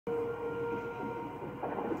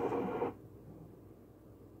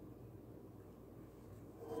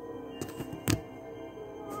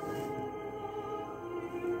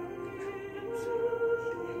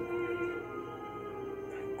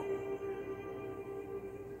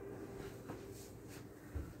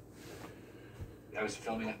I was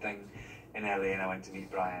filming a thing in LA and I went to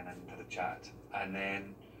meet Brian and had a chat, and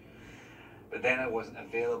then, but then I wasn't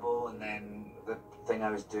available, and then the thing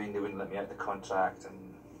I was doing, they wouldn't let me out the contract,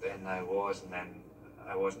 and then I was, and then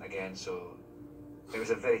I wasn't again, so it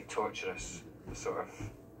was a very torturous sort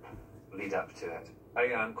of lead up to it. I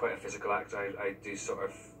am quite a physical actor. I do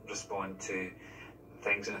sort of respond to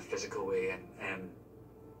things in a physical way,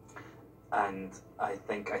 and I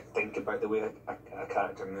think about the way a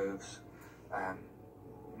character moves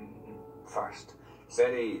first.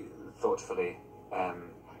 Very thoughtfully,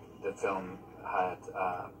 the film had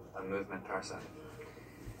a movement person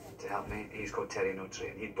to help me. He's called Terry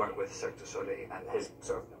Notary, and he'd worked with Cirque du Soleil, and his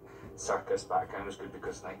sort of circus background was good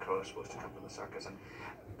because Nightcrawler's supposed to come from the circus, and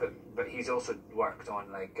but he's also worked on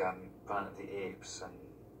like Planet of the Apes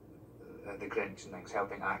and The Grinch and things,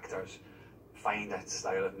 helping actors find a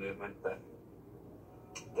style of movement that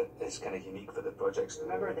is kind of unique for the projects.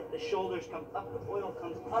 Remember that the shoulders come up, the oil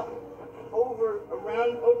comes up, over,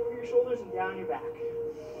 around, over your shoulders and down your back.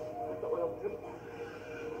 Let the oil drip.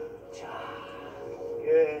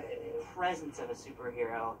 Good. The presence of a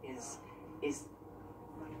superhero is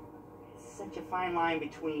such a fine line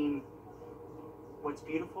between what's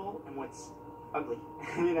beautiful and what's ugly.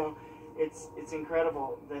 You know, it's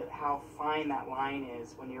incredible that how fine that line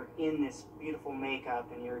is when you're in this beautiful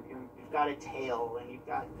makeup and you've got a tail and you've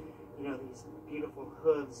got, you know, these beautiful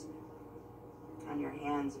hooves on your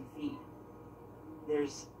hands and feet.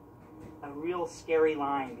 There's a real scary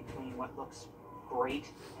line between what looks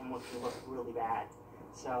great and what can look really bad.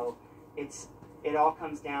 So it all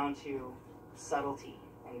comes down to subtlety,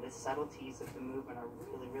 and the subtleties of the movement are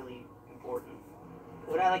really, really important.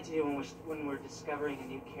 What I like to do when we're discovering a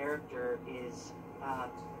new character is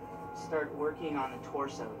start working on the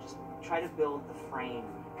torso. Just try to build the frame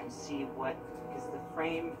and see what, because the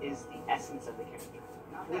frame is the essence of the character.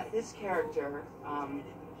 With this character,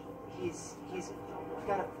 he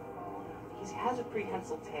has a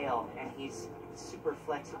prehensile tail and he's super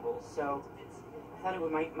flexible. So I thought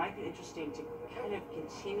it might be interesting to kind of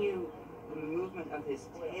continue the movement of his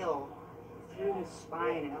tail through his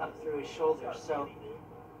spine and up through his shoulders. So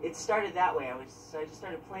it started that way. I just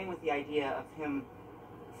started playing with the idea of him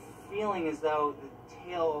feeling as though the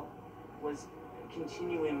tail was a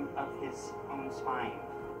continuum of his own spine.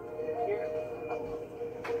 Here.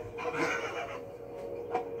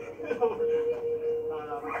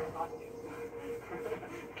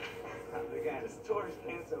 The guy just tore his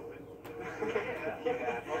pants open.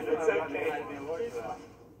 It's okay.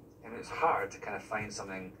 And it's hard to kind of find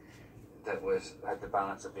something that had the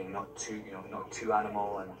balance of being not too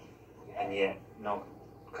animal and yet not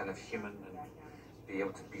kind of human, and be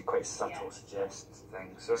able to be quite subtle, suggest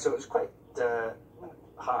things. So it was quite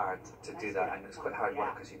hard to do that, and it's quite hard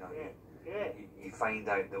work because you find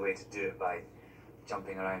out the way to do it by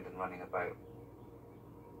jumping around and running about.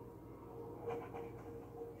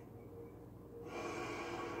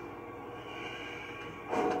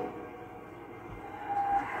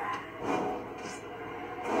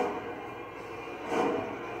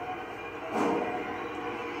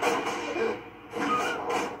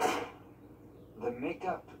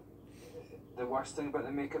 The worst thing about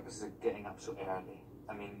the makeup is getting up so early.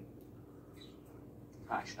 I mean,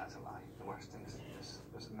 actually that's a lie. The worst thing is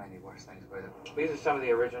there's many worse things about it. These are some of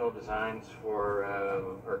the original designs for,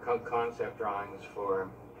 or concept drawings for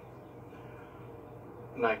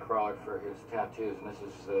Nightcrawler for his tattoos, and this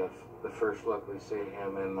is the first look we see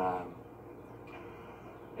him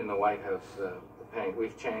in the White House, the paint.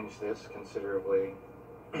 We've changed this considerably,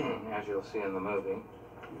 as you'll see in the movie.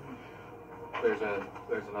 There's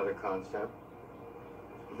another concept.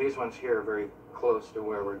 These ones here are very close to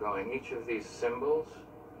where we're going. Each of these symbols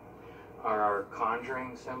are our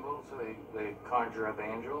conjuring symbols. They conjure up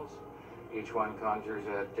angels. Each one conjures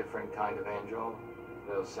a different kind of angel.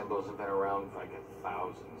 Those symbols have been around for like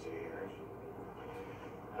thousands of years.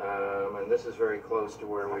 And this is very close to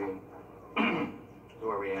where we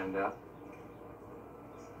end up.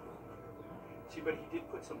 See, but he did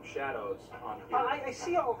put some shadows on here. I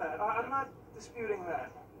see all that. I'm not disputing that.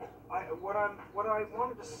 What I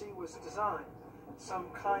wanted to see was design, some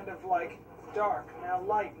kind of like dark, now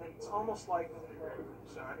light. It's almost like.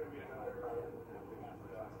 Sorry.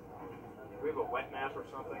 Do we have a wet map or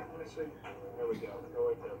something? Let me see. There we go. Go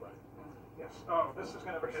right there, Brian. Yes. Oh, this is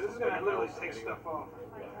gonna literally take stuff off.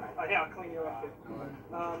 Yeah, I'll clean you up here.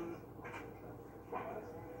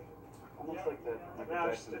 Almost like the now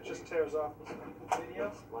it just tears off.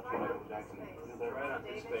 Video. Watch Michael Jackson. Right on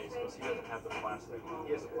his face, because he doesn't have the plastic.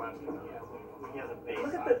 He has the plastic on. He has a base.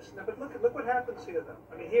 Look at this. No, but look what happens here, though.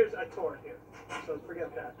 I mean, I tore it here, so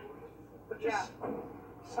forget that. But just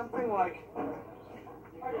something like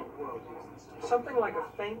something like a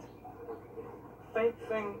faint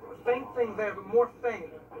thing there, but more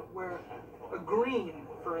faint, where a green,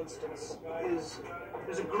 for instance, there's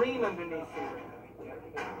a green underneath here,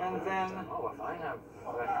 and then Oh, if I have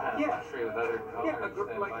that kind of luxury with other colors,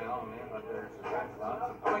 then like, by all means, but there's lots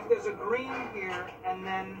of like there's a green here, and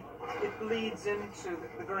then it bleeds into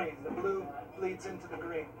the green. The blue bleeds into the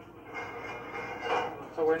green.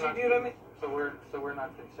 So we're Do not. you know what I mean? So we're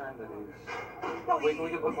not concerned that he's. No, we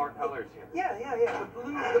can put more colors here. Yeah. The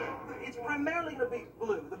blue, it's primarily going to be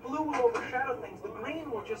blue. The blue will overshadow things. The green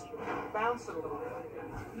will just bounce it a little bit.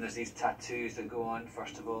 And there's these tattoos that go on,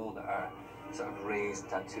 first of all, that are sort of raised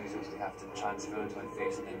tattoos which they have to transfer into my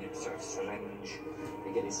face, and then you sort of syringe.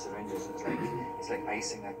 They get these syringes. It's like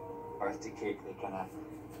icing a birthday cake. They kind of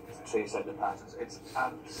trace out the patterns. It's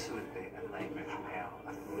absolutely a nightmare from hell.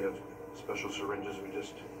 We have special syringes. We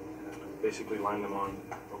just basically line them on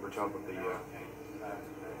over top of the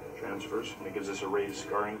transfers, and it gives us a raised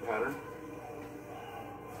scarring pattern.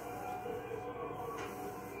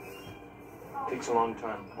 Takes a long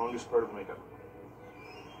time, longest part of makeup.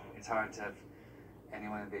 It's hard to have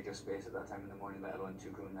anyone invade your space at that time in the morning, let alone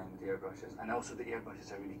 209 with airbrushes. And also the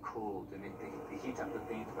airbrushes are really cold, and they heat up the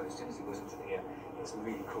paint, but as soon as it goes into the air, it's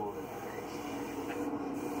really cold in the face.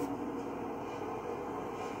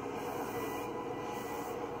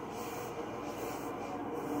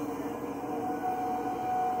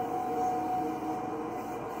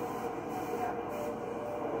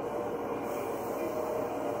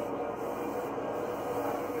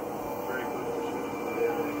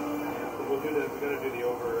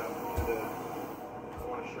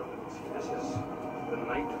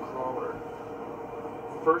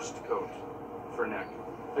 First coat for neck.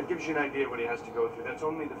 That gives you an idea what he has to go through. That's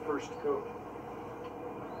only the first coat.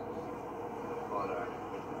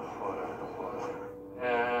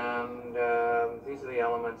 And these are the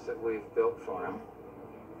elements that we've built for him.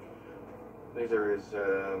 These are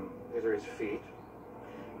his feet,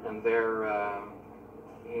 and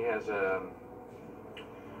he has a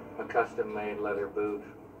custom-made leather boot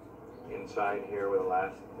inside here with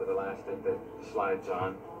elastic that slides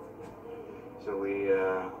on. So we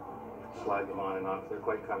slide them on and off. They're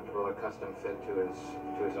quite comfortable. A custom fit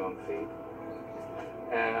to his own feet.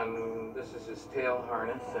 And this is his tail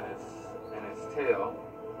harness and his tail.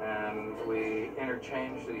 And we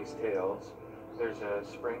interchange these tails. There's a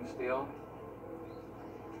spring steel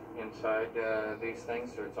inside these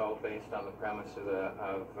things, so it's all based on the premise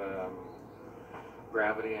of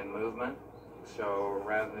gravity and movement. So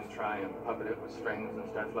rather than try and puppet it with strings and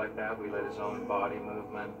stuff like that, we let his own body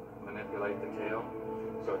movement manipulate the tail,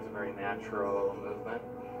 so it's a very natural movement.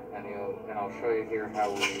 And I'll show you here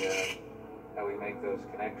how we make those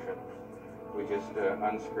connections. We just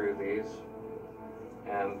unscrew these,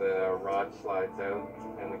 and the rod slides out,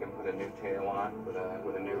 and we can put a new tail on with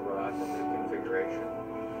a new rod and a new configuration.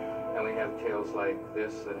 And we have tails like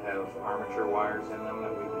this that have armature wires in them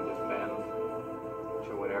that we can just bend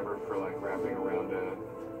to whatever for like wrapping around a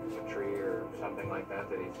tree or something like that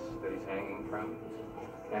he's hanging from.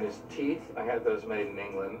 And his teeth, I had those made in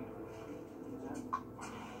England.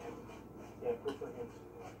 Yeah,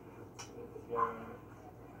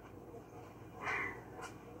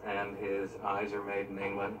 And his eyes are made in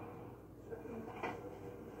England.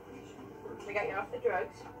 They got you off the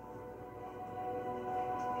drugs.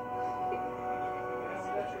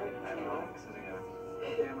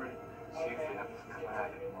 Damn right. See if you have this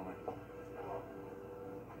clack at the moment.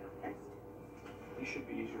 These should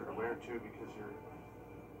be easier to wear too because you're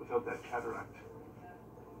without that cataract.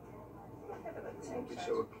 They won't be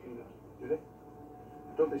so occluded. Do they?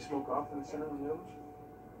 Don't they smoke off in the center on the others?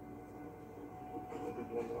 They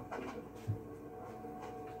blend off a little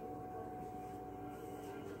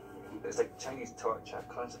bit. It's like Chinese torture,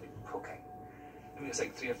 constantly poking. I mean, it's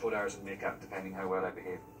like 3 or 4 hours of makeup, depending how well I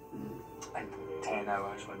behave. And 10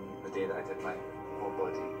 hours when the day that I did my whole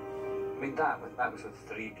body. I mean, that was with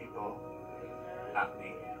 3 people at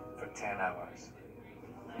me for 10 hours.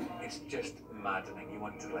 It's just maddening. You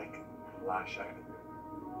want to like lash out,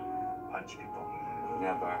 punch people.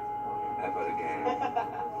 Never, ever again.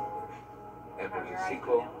 If there's a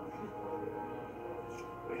sequel,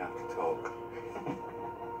 we have to talk.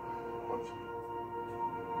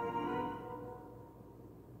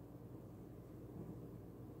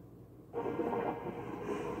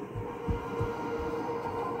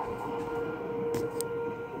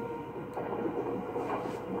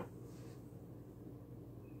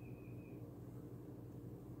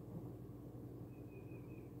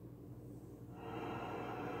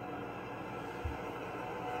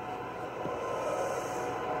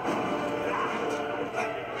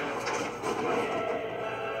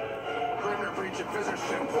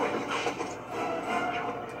 point.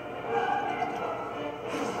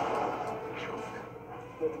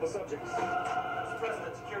 Multiple subjects. Mr.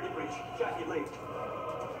 President, security breach. Jackie, lead.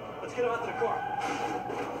 Let's get him out to the car.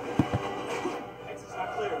 Exit's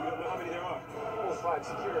not clear. We don't know how many there are. All five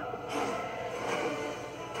secure.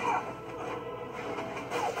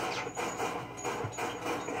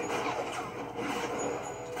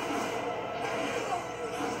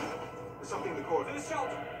 There's something in the corridor. To the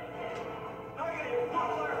shelter. Negative. Not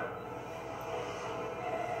alert.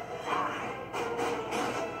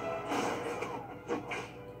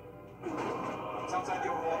 It's outside the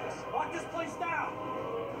Oval Office. Lock this place down.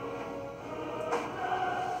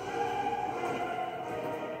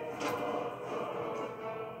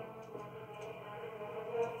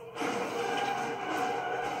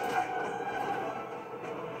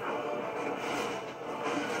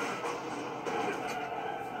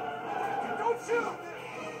 Don't shoot!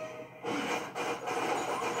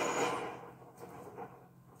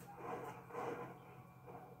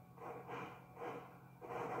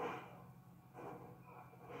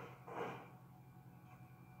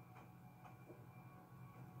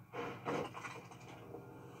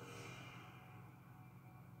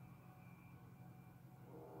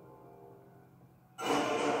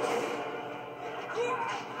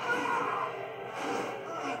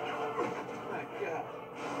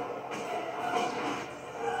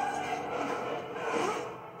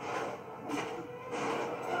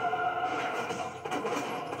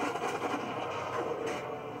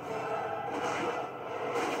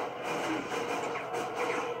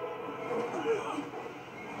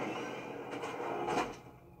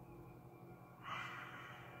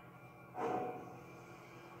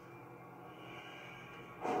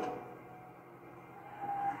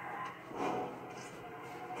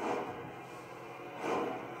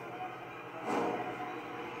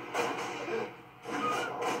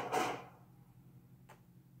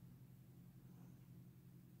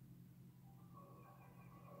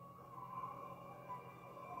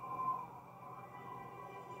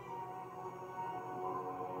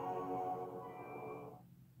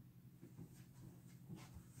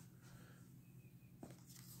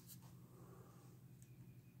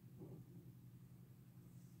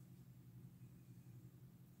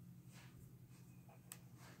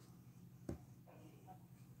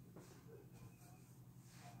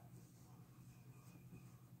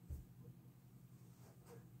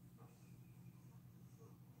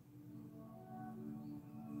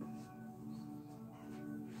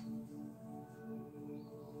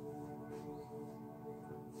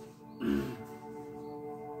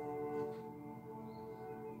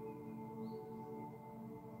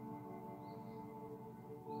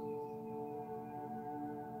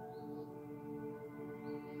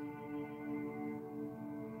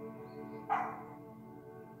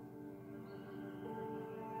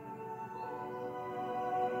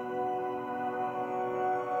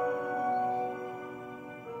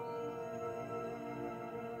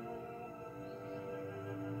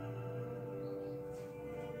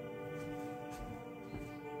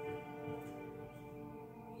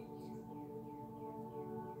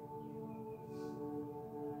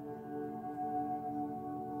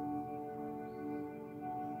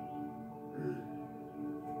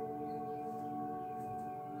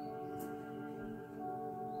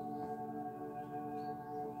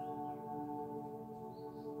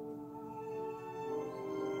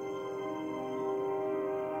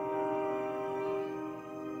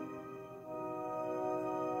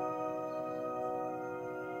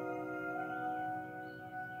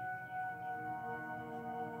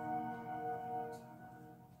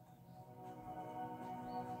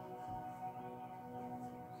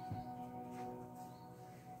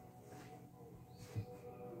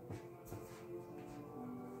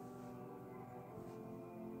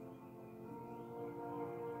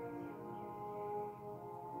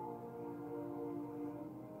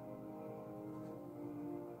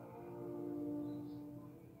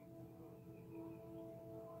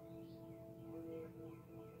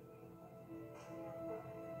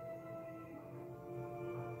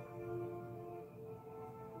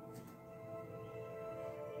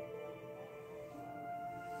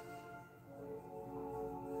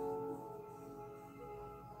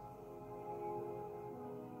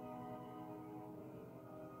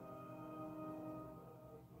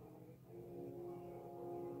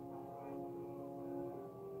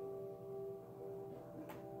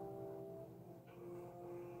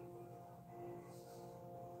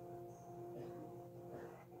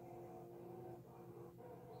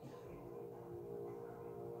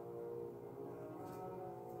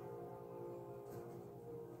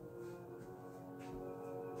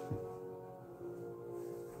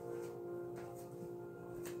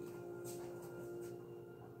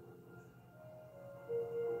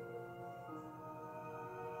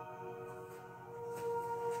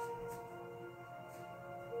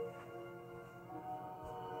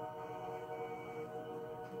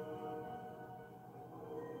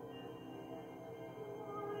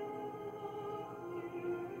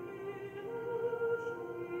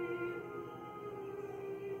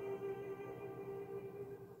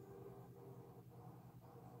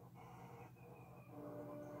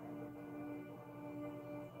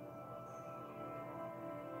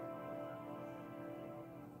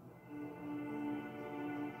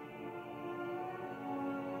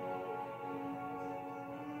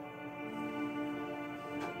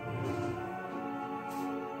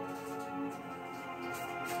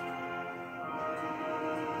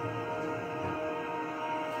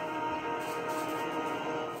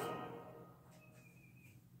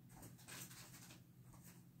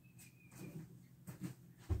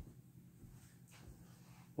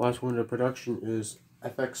 Last one in production is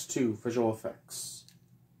FX2 Visual Effects.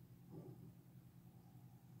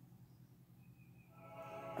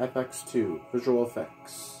 FX2 Visual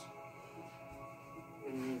Effects.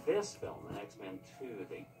 In this film, in X-Men 2,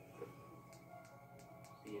 the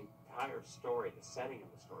entire story, the setting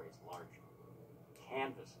of the story is larger. The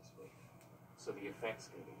canvas is bigger, so the effects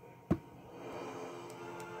can be bigger.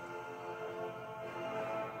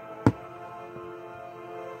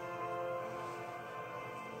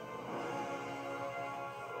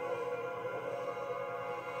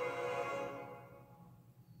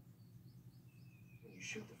 When you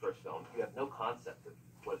shoot the first film, you have no concept of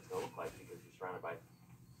what it's going to look like because you're surrounded by,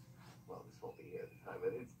 well, this won't be here at the time,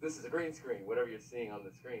 but this is a green screen. Whatever you're seeing on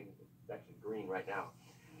the screen, it's actually green right now.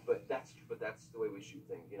 But that's the way we shoot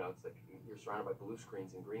things. You know, it's like you're surrounded by blue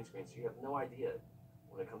screens and green screens, so you have no idea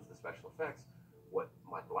when it comes to the special effects what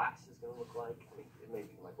my glass is going to look like. I mean,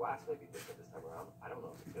 my glass may be different this time around. I don't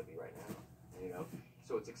know if it's going to be right now. You know,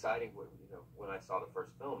 so it's exciting. When I saw the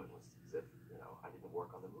first film, it was as if I didn't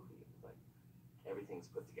work on the movie. It was like everything's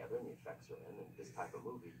put together and the effects are in. And this type of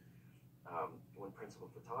movie, when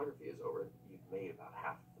principal photography is over, you've made about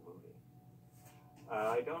half of the movie.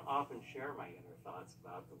 I don't often share my inner thoughts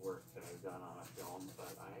about the work that I've done on a film,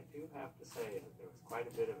 but I do have to say that there was quite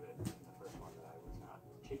a bit of it in the first one that I was not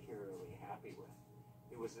particularly happy with.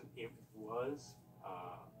 It was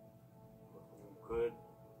good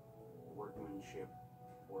workmanship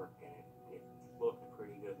work, and it looked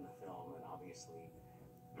pretty good in the film, and obviously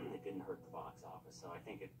it didn't hurt the box office, so I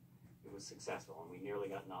think it was successful, and we nearly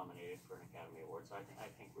got nominated for an Academy Award, so I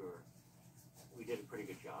think we did a pretty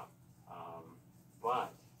good job.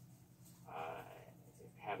 But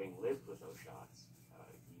having lived with those shots,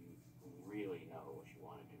 you really know what you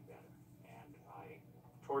want to do better. And I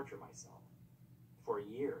torture myself for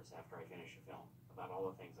years after I finish a film about all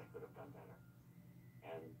the things I could have done better.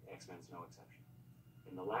 And X-Men's no exception.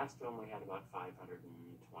 In the last film, we had about 520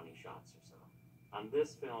 shots or so. On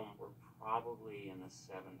this film, we're probably in the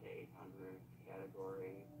 700 to 800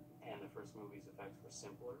 category. And the first movie's effects were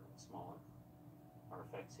simpler and smaller. Our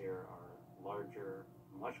effects here are larger,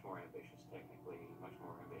 much more ambitious technically, much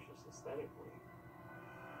more ambitious aesthetically.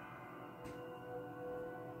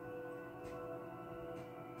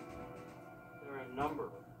 There are a number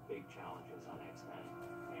of big challenges on X-Men,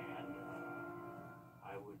 and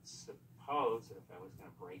I would suppose that if I was going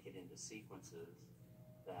to break it into sequences,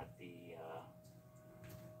 that the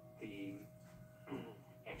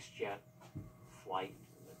X-Jet flight,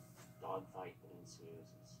 the dogfight that ensues,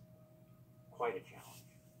 is quite a challenge.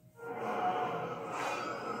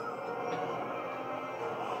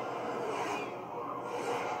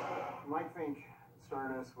 Mike Fink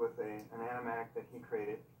started us with an animatic that he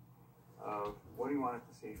created of what he wanted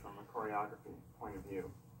to see from a choreography point of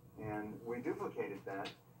view. And we duplicated that,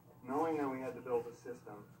 knowing that we had to build a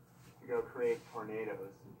system to go create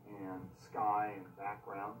tornadoes and sky and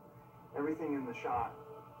background. Everything in the shot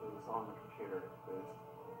is on the computer.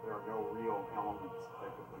 There are no real elements,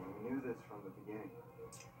 effectively. We knew this from the beginning.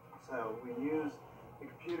 So we used the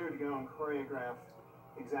computer to go and choreograph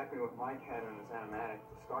exactly what Mike had in his animatic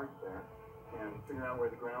to start there and figure out where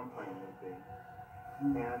the ground plane would be.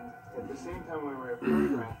 And at the same time we were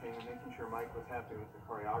choreographing and making sure Mike was happy with the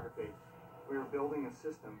choreography, we were building a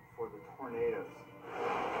system for the tornadoes.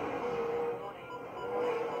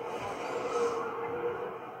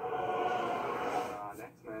 On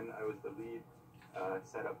X-Men, I was the lead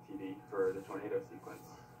setup TD for the tornado sequence.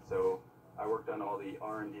 So I worked on all the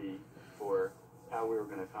R&D for how we were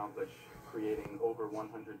going to accomplish creating over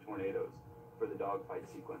 100 tornadoes for the dogfight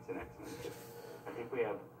sequence in X-Men 2. I think we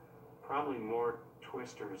have probably more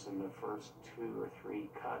twisters in the first 2 or 3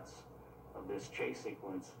 cuts of this chase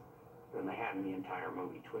sequence than they had in the entire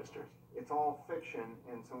movie Twisters. It's all fiction,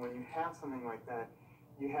 and so when you have something like that,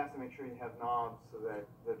 you have to make sure you have knobs so that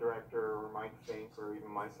the director or Mike Fink or even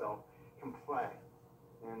myself can play.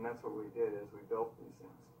 And that's what we did as we built these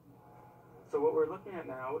things. So what we're looking at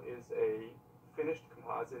now is a finished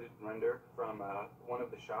composite render from one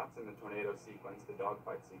of the shots in the tornado sequence, the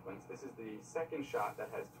dogfight sequence. This is the second shot that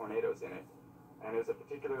has tornadoes in it, and it was a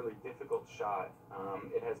particularly difficult shot.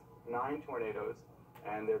 It has 9 tornadoes,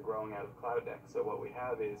 and they're growing out of cloud deck. So what we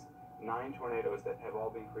have is 9 tornadoes that have all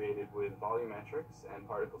been created with volumetrics and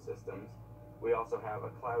particle systems. We also have a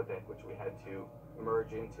cloud deck, which we had to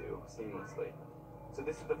merge into seamlessly. So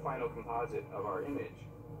this is the final composite of our image,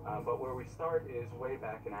 but where we start is way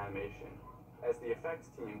back in animation. As the effects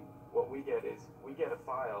team, what we get is we get a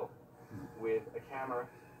file with a camera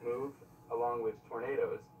move along with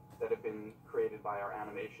tornadoes that have been created by our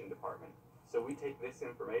animation department. So we take this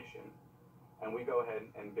information and we go ahead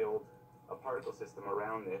and build a particle system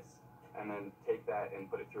around this, and then take that and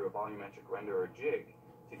put it through a volumetric render or jig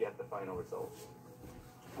to get the final result.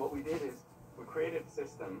 What we did is we created a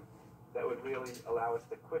system that would really allow us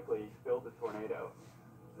to quickly build a tornado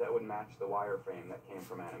that would match the wireframe that came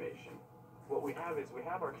from animation. What we have is we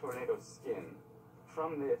have our tornado skin.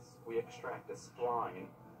 From this, we extract a spline,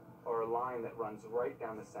 or a line that runs right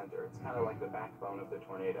down the center. It's kind of like the backbone of the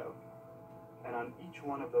tornado. And on each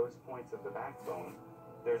one of those points of the backbone,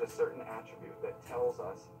 there's a certain attribute that tells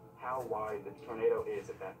us how wide the tornado is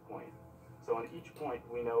at that point. So on each point,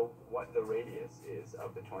 we know what the radius is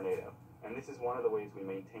of the tornado. And this is one of the ways we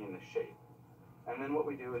maintain the shape. And then what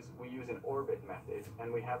we do is we use an orbit method,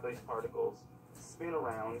 and we have these particles spin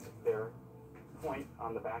around their point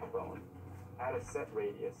on the backbone at a set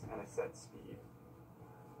radius and a set speed.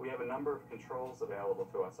 We have a number of controls available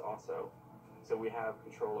to us also. So we have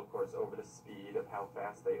control, of course, over the speed of how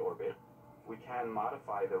fast they orbit. We can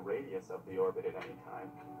modify the radius of the orbit at any time.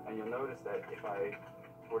 And you'll notice that if I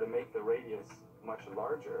were to make the radius much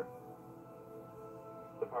larger,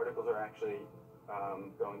 the particles are actually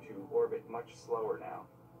going to orbit much slower now.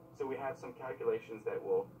 So we have some calculations that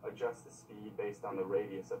will adjust the speed based on the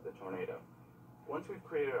radius of the tornado. Once we've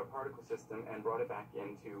created our particle system and brought it back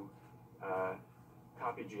into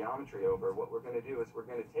copy geometry over, what we're going to do is we're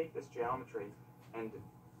going to take this geometry and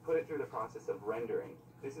put it through the process of rendering.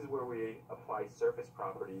 This is where we apply surface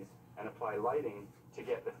properties and apply lighting to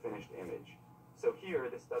get the finished image. So here,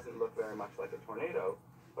 this doesn't look very much like a tornado,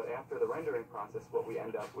 but after the rendering process, what we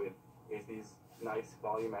end up with is these nice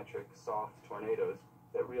volumetric, soft tornadoes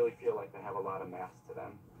that really feel like they have a lot of mass to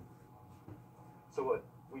them. So what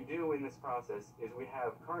we do in this process is we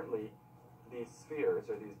have currently these spheres,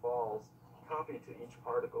 or these balls, copied to each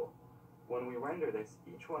particle. When we render this,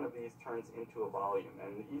 each one of these turns into a volume,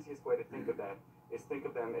 and the easiest way to think of that is think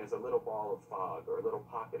of them as a little ball of fog, or a little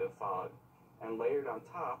pocket of fog. And layered on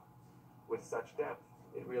top, with such depth,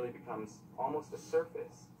 it really becomes almost a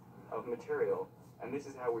surface of material, and this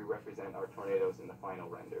is how we represent our tornadoes in the final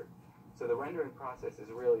render. So the rendering process is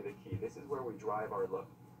really the key. This is where we drive our look.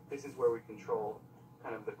 This is where we control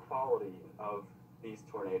kind of the quality of these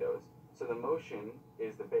tornadoes. So the motion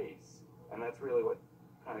is the base, and that's really what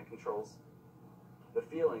kind of controls the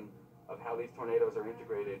feeling of how these tornadoes are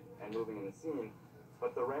integrated and moving in the scene.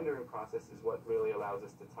 But the rendering process is what really allows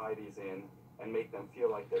us to tie these in and make them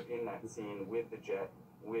feel like they're in that scene with the jet,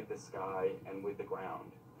 with the sky, and with the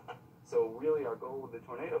ground. So really our goal with the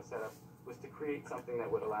tornado setup was to create something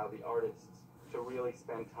that would allow the artists to really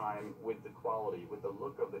spend time with the quality, with the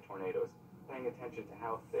look of the tornadoes, paying attention to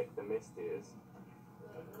how thick the mist is,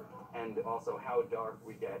 and also how dark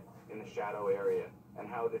we get in the shadow area, and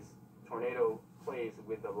how this tornado plays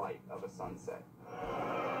with the light of a sunset.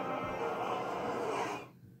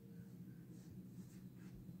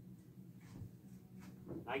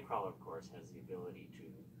 Nightcrawler, of course, has the ability to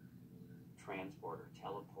transport or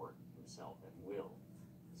teleport himself at will,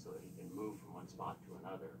 so that he can move from one spot to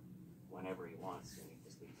another whenever he wants, and he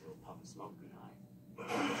just leaves a little puff of smoke behind.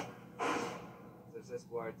 There's this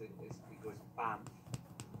word that he goes BAMF,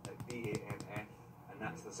 like B-A-M-F, and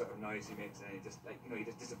that's the sort of noise he makes, and he just, like, he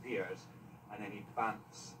just disappears, and then he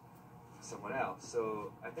bamfs somewhere else.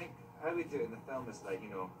 So I think how we do it in the film is like,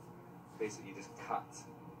 basically you just cut.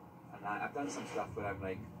 And I've done some stuff where I'm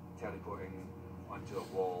like teleporting onto a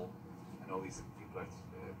wall, and all these people are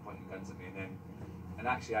pointing guns at me, and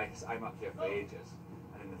actually I'm up here for ages,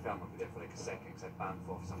 and in the film I'll be there for like a second because I bamf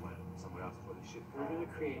off somewhere else before they shoot. We're going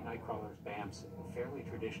to create Nightcrawler's BAMFs fairly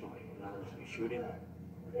traditionally. In other words, we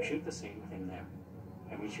shoot the scene with him there,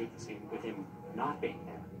 and we shoot the scene with him not being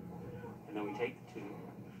there, and then we take the two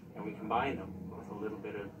and we combine them with a little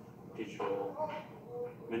bit of digital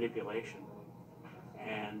manipulation.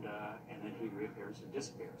 And then he reappears and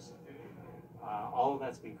disappears. All of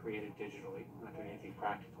that's been created digitally, not doing anything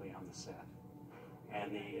practically on the set.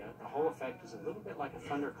 And the whole effect is a little bit like a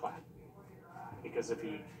thunderclap, because if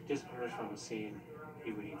he disappears from the scene,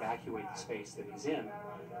 he would evacuate the space that he's in.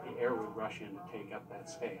 The air would rush in to take up that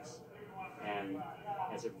space. And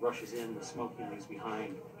as it rushes in, the smoke he leaves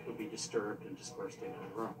behind would be disturbed and dispersed into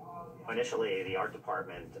the room. Initially, the art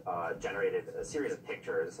department generated a series of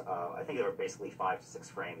pictures. I think there were basically 5 to 6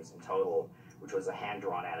 frames in total, which was a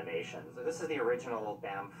hand-drawn animation. So this is the original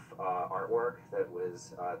BAMF artwork that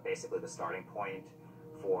was basically the starting point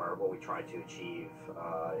for what we tried to achieve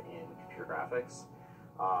in computer graphics.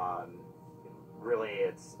 Really,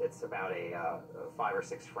 it's about a 5 or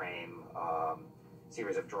 6 frame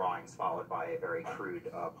series of drawings followed by a very crude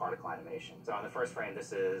particle animation. So on the first frame,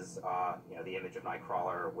 this is the image of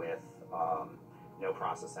Nightcrawler with no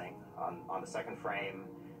processing. On the second frame,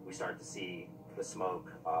 we start to see the smoke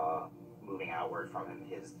moving outward from him,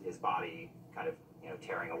 his body kind of, you know,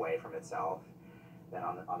 tearing away from itself. Then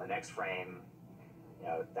on the next frame, you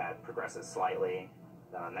know, that progresses slightly.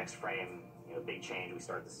 Then on the next frame, you know, big change. We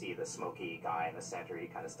start to see the smoky guy in the center. You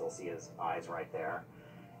kind of still see his eyes right there,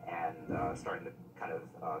 and starting to kind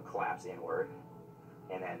of collapse inward.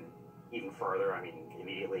 And then even further, I mean,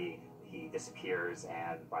 immediately he disappears,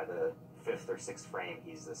 and by the 5th or 6th frame,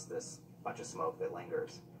 he's this bunch of smoke that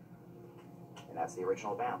lingers. And that's the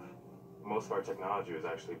original Banff. Most of our technology was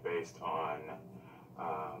actually based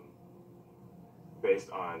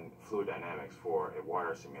on fluid dynamics for a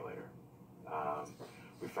water simulator.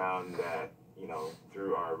 We found that, you know,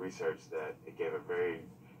 through our research that it gave a very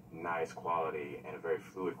nice quality and a very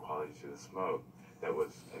fluid quality to the smoke that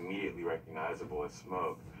was immediately recognizable as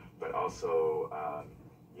smoke, but also,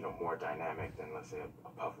 you know, more dynamic than, let's say, a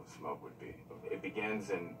puff of smoke would be. It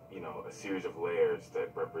begins in, you know, a series of layers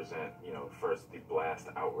that represent, you know, first the blast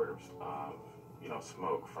outward of, you know,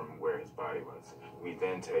 smoke from where his body was. We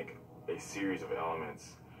then take a series of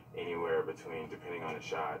elements, anywhere between, depending on the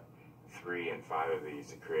shot, 3 and 5 of these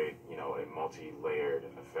to create, you know, a multi-layered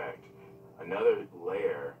effect. Another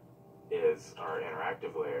layer is our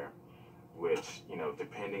interactive layer, which, you know,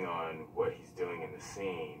 depending on what he's doing in the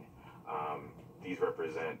scene, these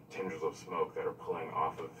represent tendrils of smoke that are pulling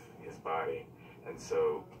off of his body. And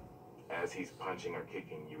so as he's punching or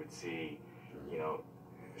kicking, you would see, you know,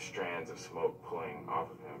 strands of smoke pulling off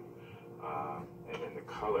of him. And then the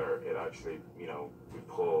color, it actually, you know, we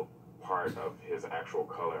pull part of his actual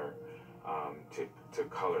color to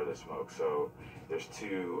color the smoke. So there's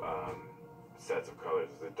 2 sets of colors.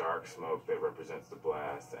 There's the dark smoke that represents the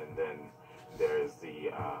blast, and then there's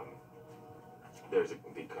the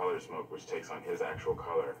color smoke which takes on his actual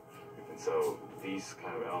color. And so these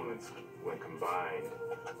kind of elements, when combined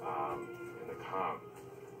in the comp,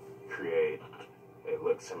 create a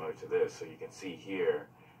look similar to this. So you can see here,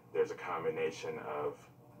 there's a combination of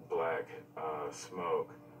black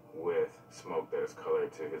smoke with smoke that is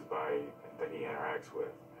colored to his body that he interacts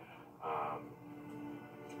with.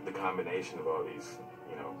 The combination of all these,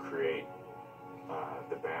 you know, create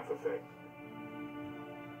the Banff effect.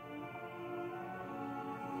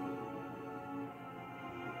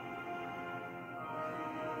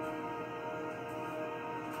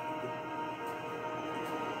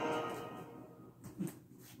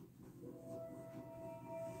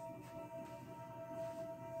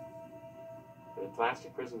 The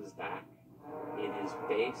plastic prism is back. It is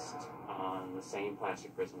based on the same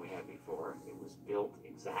plastic prism we had before. It was built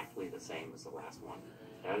exactly the same as the last one.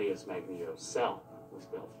 That is, Magneto's cell was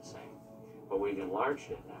built the same. But we've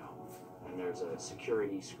enlarged it now, and there's a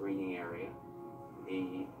security screening area.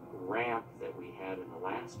 The ramp that we had in the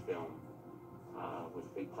last film with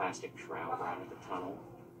a big plastic shroud around the tunnel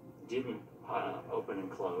didn't open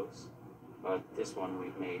and close, but this one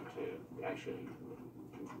we've made to actually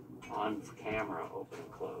on camera open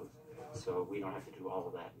and close, so we don't have to do all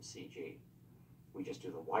of that in CG. We just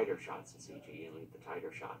do the wider shots in CG and leave the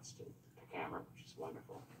tighter shots to camera, which is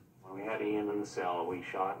wonderful. When we had Ian in the cell, we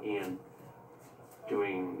shot Ian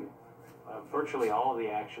doing virtually all of the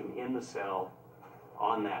action in the cell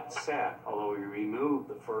on that set, although we removed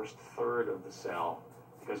the first third of the cell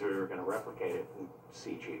because we were going to replicate it in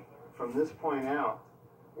CG. From this point out,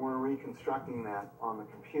 we're reconstructing that on the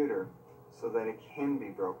computer so that it can be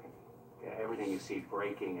broken. Yeah, everything you see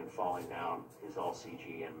breaking and falling down is all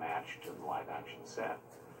CG and matched to the live action set.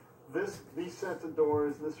 These sets of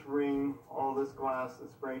doors, this ring, all this glass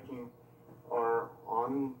that's breaking are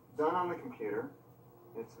done on the computer.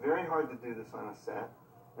 It's very hard to do this on a set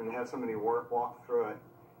and to have somebody walk through it.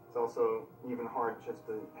 It's also even hard just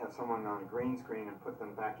to have someone on a green screen and put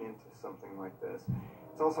them back into something like this.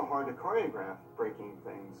 It's also hard to choreograph breaking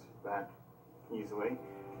things that easily.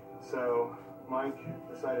 So Mike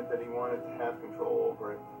decided that he wanted to have control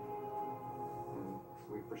over it, and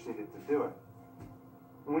we proceeded to do it.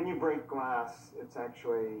 When you break glass, it's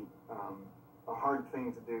actually a hard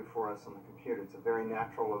thing to do for us on the computer. It's a very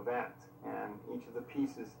natural event, and each of the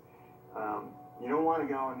pieces, you don't want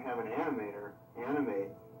to go and have an animator animate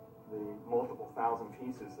the multiple thousand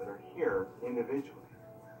pieces that are here individually.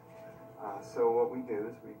 So what we do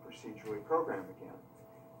is we procedurally program again,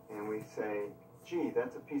 and we say, gee,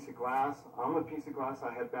 that's a piece of glass. I'm a piece of glass.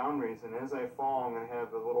 I have boundaries, and as I fall, I'm going to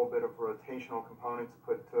have a little bit of rotational components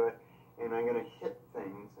put to it, and I'm going to hit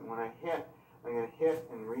things. And when I hit, I'm going to hit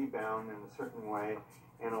and rebound in a certain way,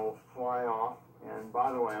 and it'll fly off. And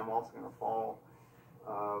by the way, I'm also going to fall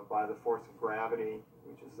by the force of gravity,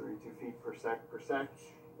 which is 32 feet per sec.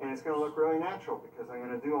 And it's going to look really natural because I'm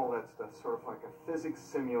going to do all that stuff sort of like a physics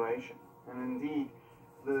simulation. And indeed,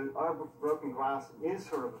 our broken glass is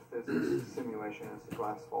sort of a physics simulation as the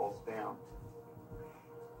glass falls down.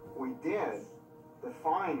 We did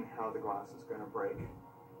define how the glass is going to break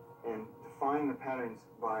and define the patterns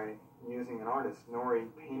by using an artist. Nori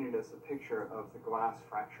painted us a picture of the glass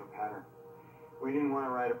fracture pattern. We didn't want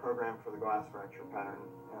to write a program for the glass fracture pattern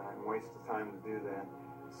and waste the time to do that,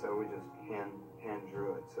 so we just hand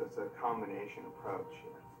drew it. So it's a combination approach.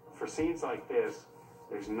 For scenes like this,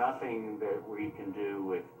 there's nothing that we can do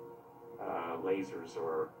with lasers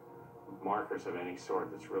or markers of any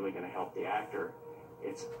sort that's really going to help the actor.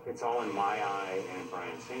 It's all in my eye and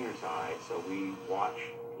Bryan Singer's eye. So we watch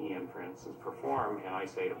Ian, for instance, perform, and I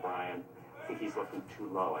say to Bryan, I think he's looking too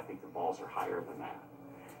low. I think the balls are higher than that.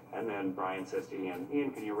 And then Bryan says to Ian,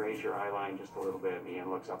 can you raise your eye line just a little bit? And Ian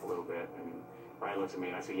looks up a little bit, and Bryan looks at me,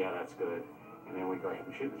 and I say, yeah, that's good. And then we go ahead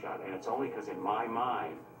and shoot the shot. And it's only because in my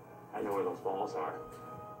mind, I know where those balls are.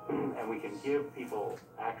 And we can give people,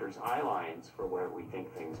 actors, eye lines for where we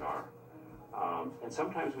think things are. And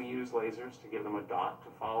sometimes we use lasers to give them a dot to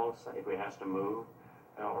follow if it has to move,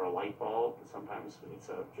 or a light bulb. Sometimes it's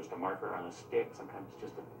just a marker on a stick. Sometimes it's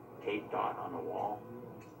just a tape dot on the wall.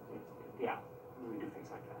 Yeah, we do things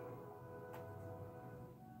like that.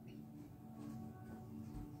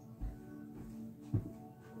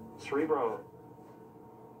 Cerebro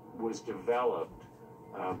was developed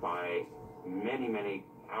by many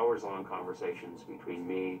hours-long conversations between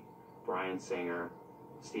me, Bryan Singer,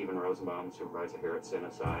 Steven Rosenbaum, the supervisor here at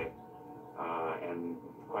Cinesite, and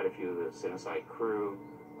quite a few of the Cinesite crew.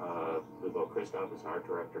 Lubo Christoph is an art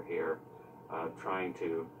director here, trying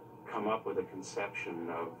to come up with a conception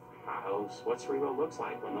of what Cerebro looks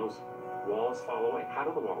like when those walls fall away. How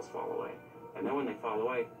do the walls fall away? And then when they fall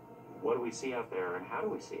away, what do we see out there, and how do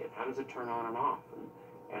we see it? How does it turn on and off?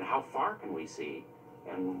 And how far can we see?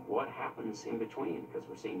 And what happens in between? Because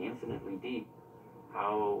we're seeing infinitely deep.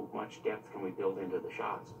 How much depth can we build into the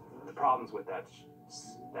shots? The problems with that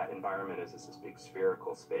environment is it's this big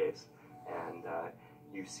spherical space, and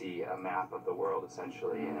you see a map of the world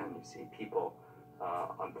essentially, and you see people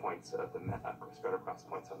on points of the map, spread across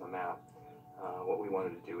points on the map. What we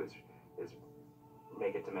wanted to do is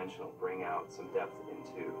make it dimensional, bring out some depth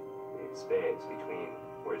into the space between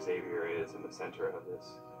where Xavier is in the center of this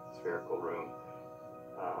spherical room,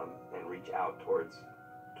 and reach out towards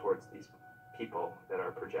these people that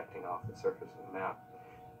are projecting off the surface of the map.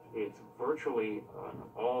 It's virtually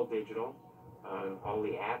all digital. All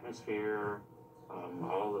the atmosphere,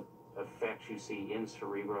 all the effects you see in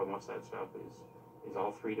Cerebro, most of that stuff is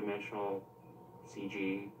all three-dimensional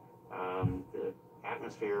CG. The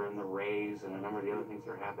atmosphere and the rays and a number of the other things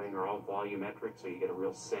that are happening are all volumetric, so you get a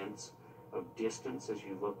real sense of distance as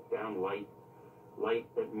you look down. Light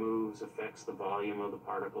that moves affects the volume of the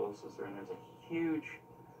particles. There's a huge...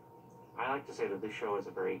 I like to say that this show is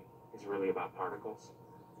really about particles.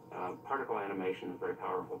 Particle animation is a very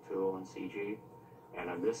powerful tool in CG, and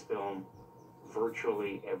in this film,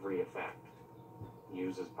 virtually every effect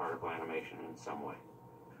uses particle animation in some way.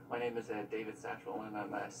 My name is David Satchel, and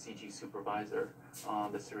I'm a CG supervisor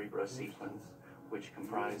on the Cerebro sequence, which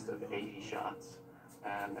comprised of 80 shots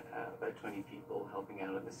and about 20 people helping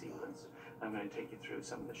out in the sequence. I'm going to take you through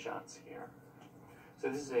some of the shots here. So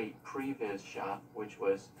this is a previs shot, which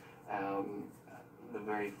was the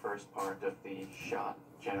very first part of the shot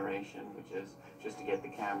generation, which is just to get the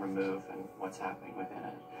camera move and what's happening within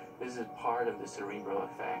it. This is part of the Cerebro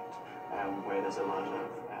effect, where there's a lot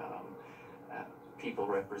of people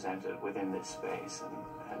represented within this space,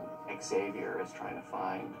 and Xavier is trying to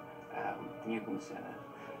find mutants in it.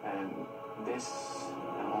 And this,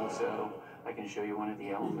 and also I can show you one of the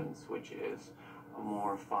elements, which is a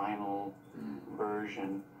more final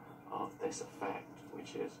version of this effect,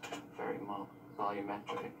 which is very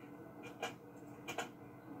volumetric.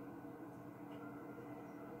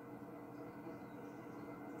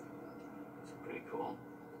 It's pretty cool.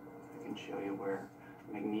 I can show you where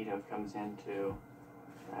Magneto comes into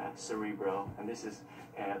Cerebro, and this is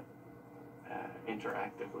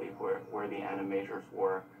interactively where the animators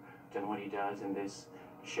work. And what he does in this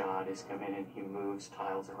shot is come in and he moves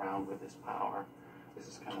tiles around with his power. This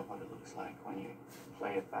is kind of what it looks like when you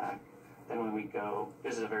play it back. Then when we go,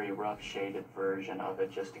 this is a very rough shaded version of it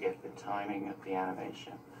just to get the timing of the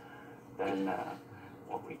animation. Then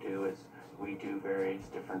what we do is we do various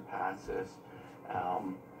different passes.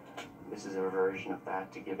 This is a version of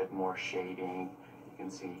that to give it more shading. You can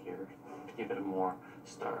see here, to give it a more,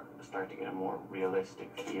 start to get a more realistic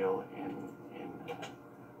feel in it.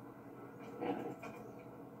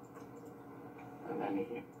 And then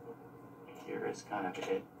here is kind of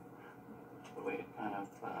it, the way it kind of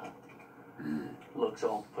looks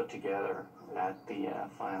all put together at the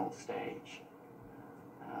final stage.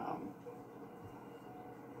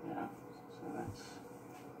 Yeah, so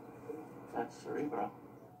that's Cerebro.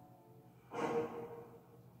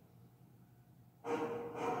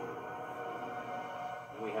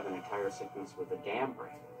 We have an entire sequence with a dam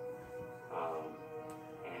break,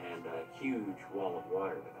 and a huge wall of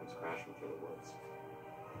water that comes crashing through the woods.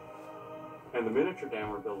 And the miniature dam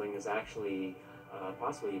we're building is actually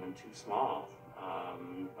possibly even too small,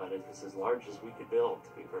 but it was as large as we could build,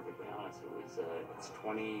 to be perfectly honest. It's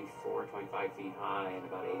 24, 25 feet high and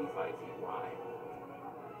about 85 feet wide.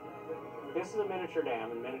 This is a miniature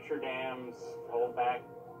dam, and miniature dams hold back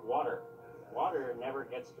water. Water never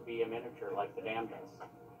gets to be a miniature like the dam does.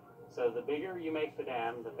 So the bigger you make the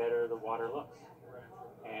dam, the better the water looks.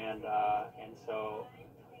 And so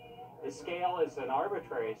the scale is an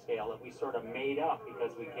arbitrary scale that we sort of made up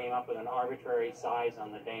because we came up with an arbitrary size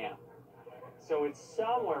on the dam. So it's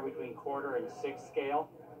somewhere between quarter and sixth scale,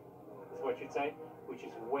 is what you'd say, which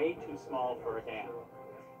is way too small for a dam.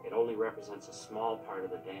 It only represents a small part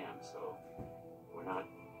of the dam, so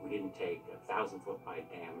we didn't take a 1,000-foot wide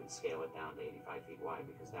dam and scale it down to 85 feet wide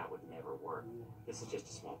because that would never work. This is just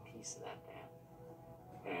a small piece of that dam.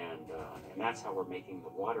 And that's how we're making the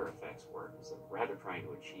water effects work, is that rather trying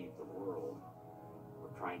to achieve the world,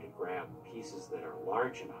 we're trying to grab pieces that are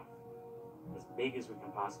large enough, as big as we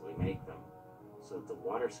can possibly make them, so that the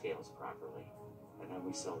water scales properly. And then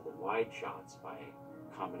we sell the wide shots by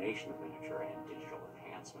a combination of miniature and digital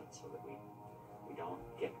enhancement so that we don't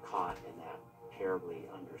get caught in that terribly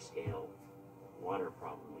underscaled water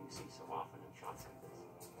problem that you see so often in shots like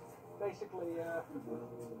this. Basically,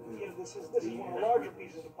 this is one of the larger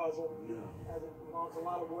pieces of the puzzle, as it involves a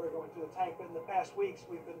lot of water going through the tank. But in the past weeks,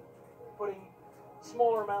 we've been putting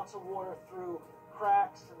smaller amounts of water through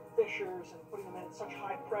cracks and fissures and putting them in such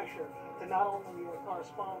high pressure to not only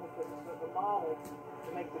correspond with the model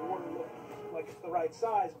to make the water look like it's the right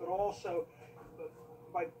size, but also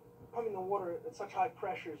by pumping the water at such high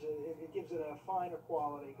pressures, it gives it a finer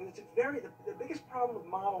quality. Because the biggest problem with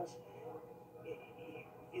models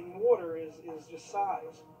in water is just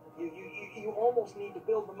size. You almost need to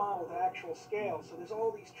build the model to actual scale. So there's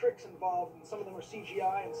all these tricks involved, and some of them are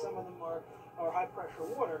CGI, and some of them are high pressure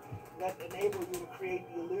water that enable you to create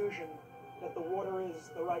the illusion that the water is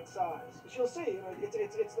the right size. Because you'll see,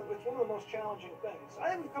 it's one of the most challenging things. I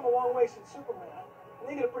think we've come a long way since Superman, and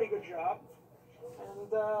they did a pretty good job.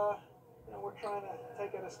 And we're trying to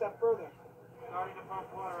take it a step further. Starting to pump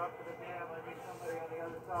water up to the dam. I need somebody on the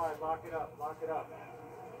other side. Lock it up. Lock it up.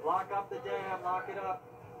 Lock up the dam. Lock it up.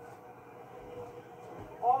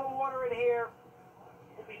 All the water in here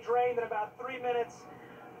will be drained in about 3 minutes,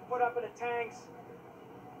 put up in the tanks,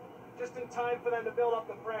 just in time for them to build up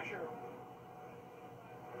the pressure.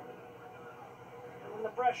 And then the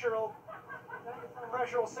pressure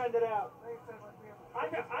will send it out.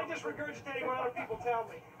 I'm just regurgitating what other people tell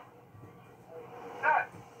me. Set.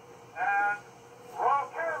 And roll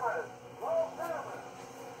cameras. Roll cameras.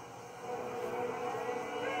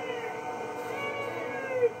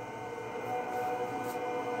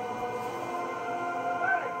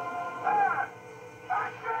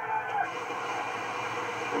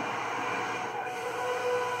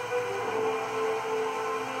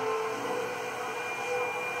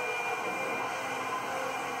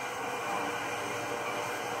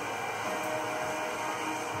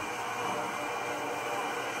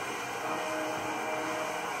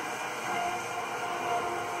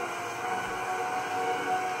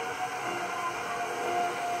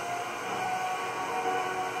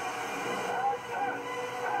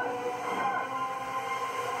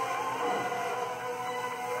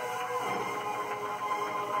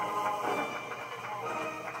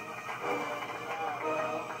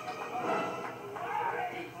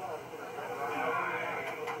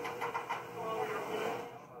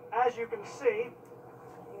 As you can see,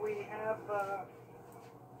 we have a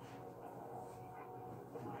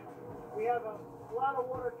lot of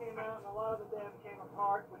water came out and a lot of the dam came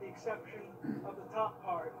apart, with the exception of the top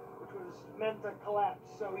part, which was meant to collapse.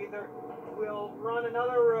 So either we'll run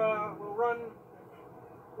another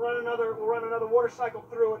water cycle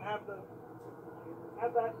through and have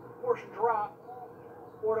that portion drop,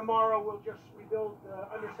 or tomorrow we'll just rebuild the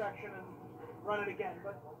undersection and run it again.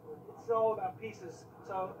 But it's all about pieces.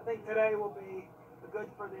 So I think today will be good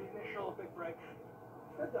for the initial big break.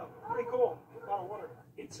 Good though, pretty cool. A lot of water.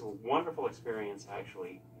 It's a wonderful experience,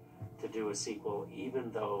 actually, to do a sequel,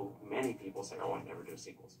 even though many people say, oh, I never do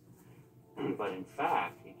sequels. But in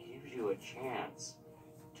fact, it gives you a chance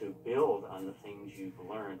to build on the things you've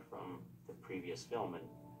learned from the previous film. And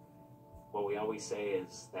what we always say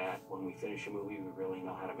is that when we finish a movie, we really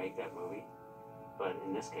know how to make that movie. But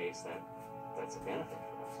in this case, that's a benefit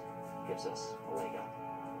for us. It gives us a leg up.